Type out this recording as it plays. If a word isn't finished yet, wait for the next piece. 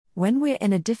When we're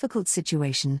in a difficult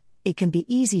situation, it can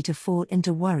be easy to fall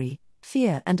into worry,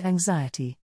 fear, and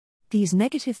anxiety. These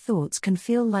negative thoughts can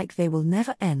feel like they will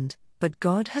never end, but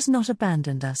God has not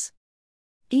abandoned us.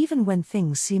 Even when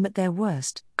things seem at their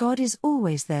worst, God is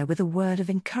always there with a word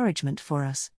of encouragement for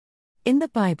us. In the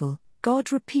Bible,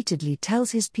 God repeatedly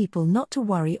tells His people not to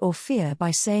worry or fear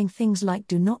by saying things like,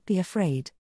 "Do not be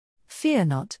afraid. Fear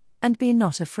not, and be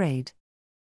not afraid."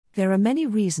 There are many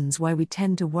reasons why we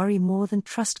tend to worry more than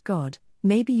trust God.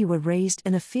 Maybe you were raised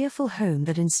in a fearful home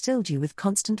that instilled you with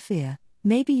constant fear.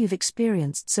 Maybe you've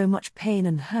experienced so much pain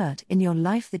and hurt in your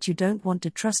life that you don't want to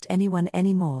trust anyone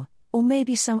anymore. Or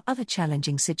maybe some other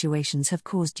challenging situations have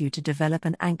caused you to develop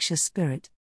an anxious spirit.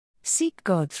 Seek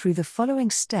God through the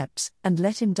following steps and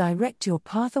let Him direct your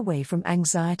path away from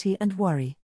anxiety and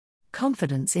worry.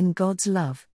 Confidence in God's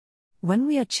love. When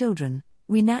we are children,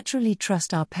 we naturally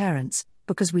trust our parents,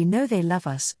 because we know they love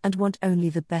us and want only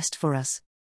the best for us.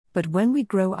 But when we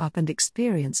grow up and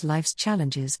experience life's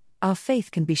challenges, our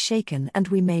faith can be shaken and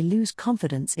we may lose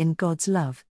confidence in God's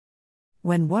love.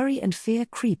 When worry and fear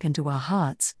creep into our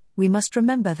hearts, we must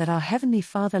remember that our Heavenly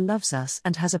Father loves us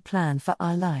and has a plan for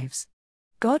our lives.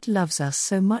 God loves us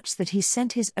so much that He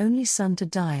sent His only Son to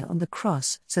die on the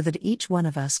cross so that each one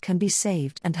of us can be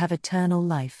saved and have eternal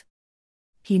life.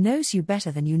 He knows you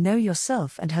better than you know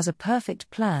yourself and has a perfect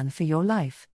plan for your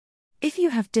life. If you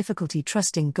have difficulty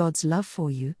trusting God's love for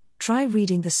you, try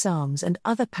reading the Psalms and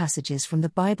other passages from the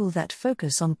Bible that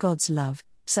focus on God's love,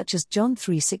 such as John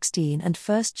 3:16 and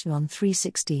 1 John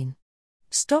 3:16.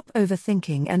 Stop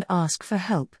overthinking and ask for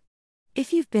help.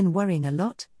 If you've been worrying a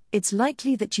lot, it's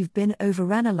likely that you've been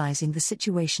overanalyzing the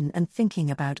situation and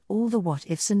thinking about all the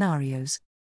what-if scenarios.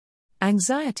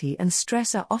 Anxiety and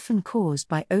stress are often caused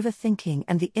by overthinking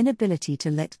and the inability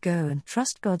to let go and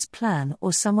trust God's plan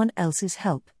or someone else's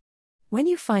help. When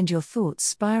you find your thoughts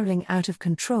spiraling out of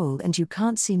control and you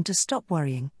can't seem to stop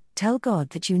worrying, tell God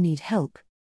that you need help.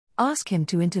 Ask Him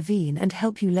to intervene and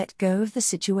help you let go of the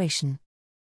situation.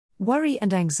 Worry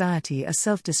and anxiety are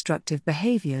self-destructive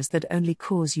behaviors that only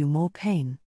cause you more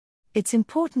pain. It's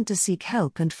important to seek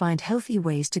help and find healthy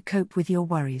ways to cope with your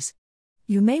worries.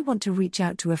 You may want to reach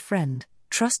out to a friend,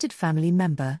 trusted family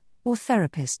member, or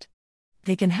therapist.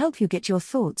 They can help you get your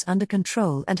thoughts under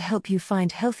control and help you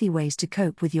find healthy ways to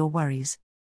cope with your worries.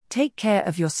 Take care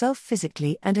of yourself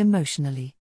physically and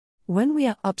emotionally. When we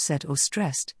are upset or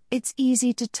stressed, it's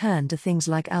easy to turn to things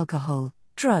like alcohol,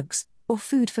 drugs, or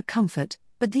food for comfort,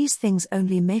 but these things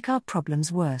only make our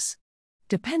problems worse.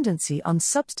 Dependency on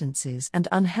substances and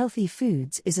unhealthy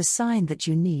foods is a sign that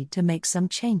you need to make some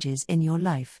changes in your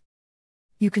life.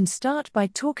 You can start by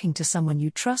talking to someone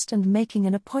you trust and making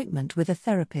an appointment with a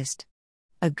therapist.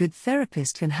 A good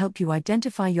therapist can help you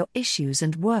identify your issues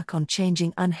and work on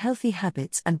changing unhealthy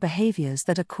habits and behaviors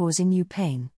that are causing you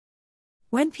pain.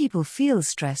 When people feel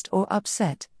stressed or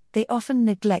upset, they often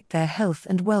neglect their health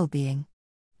and well-being.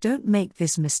 Don't make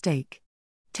this mistake.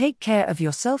 Take care of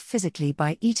yourself physically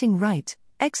by eating right,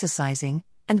 exercising,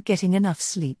 and getting enough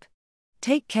sleep.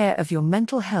 Take care of your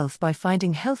mental health by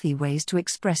finding healthy ways to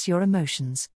express your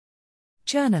emotions.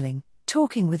 Journaling,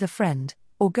 talking with a friend,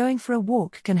 or going for a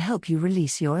walk can help you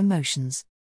release your emotions.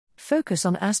 Focus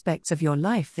on aspects of your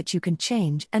life that you can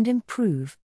change and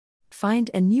improve.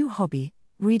 Find a new hobby,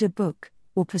 read a book,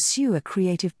 or pursue a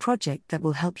creative project that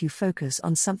will help you focus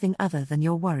on something other than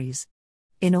your worries.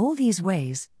 In all these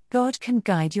ways, God can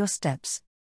guide your steps.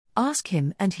 Ask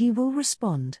Him and He will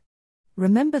respond.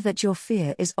 Remember that your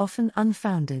fear is often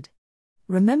unfounded.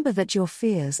 Remember that your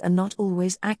fears are not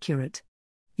always accurate.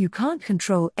 You can't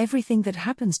control everything that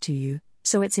happens to you,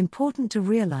 so it's important to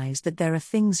realize that there are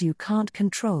things you can't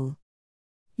control.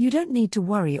 You don't need to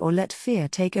worry or let fear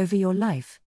take over your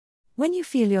life. When you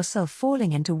feel yourself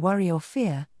falling into worry or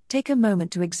fear, take a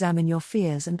moment to examine your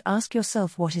fears and ask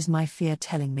yourself, what is my fear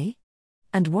telling me?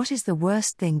 And what is the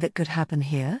worst thing that could happen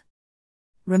here?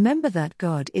 Remember that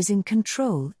God is in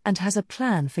control and has a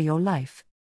plan for your life.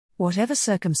 Whatever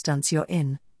circumstance you're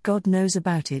in, God knows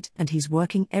about it and He's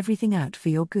working everything out for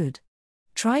your good.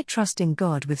 Try trusting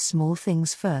God with small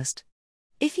things first.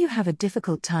 If you have a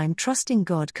difficult time trusting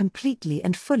God completely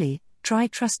and fully, try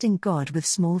trusting God with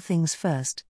small things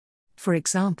first. For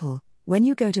example, when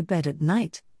you go to bed at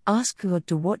night, ask God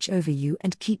to watch over you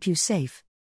and keep you safe.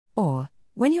 Or,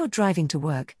 when you're driving to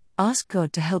work, ask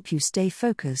God to help you stay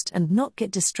focused and not get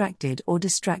distracted or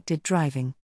distracted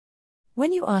driving.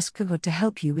 When you ask God to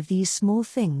help you with these small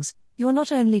things, you're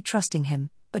not only trusting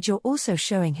Him, but you're also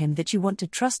showing Him that you want to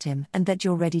trust Him and that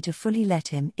you're ready to fully let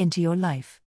Him into your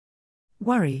life.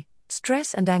 Worry,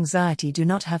 stress and anxiety do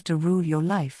not have to rule your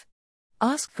life.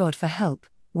 Ask God for help,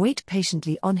 Wait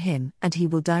patiently on Him and He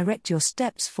will direct your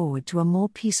steps forward to a more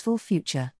peaceful future.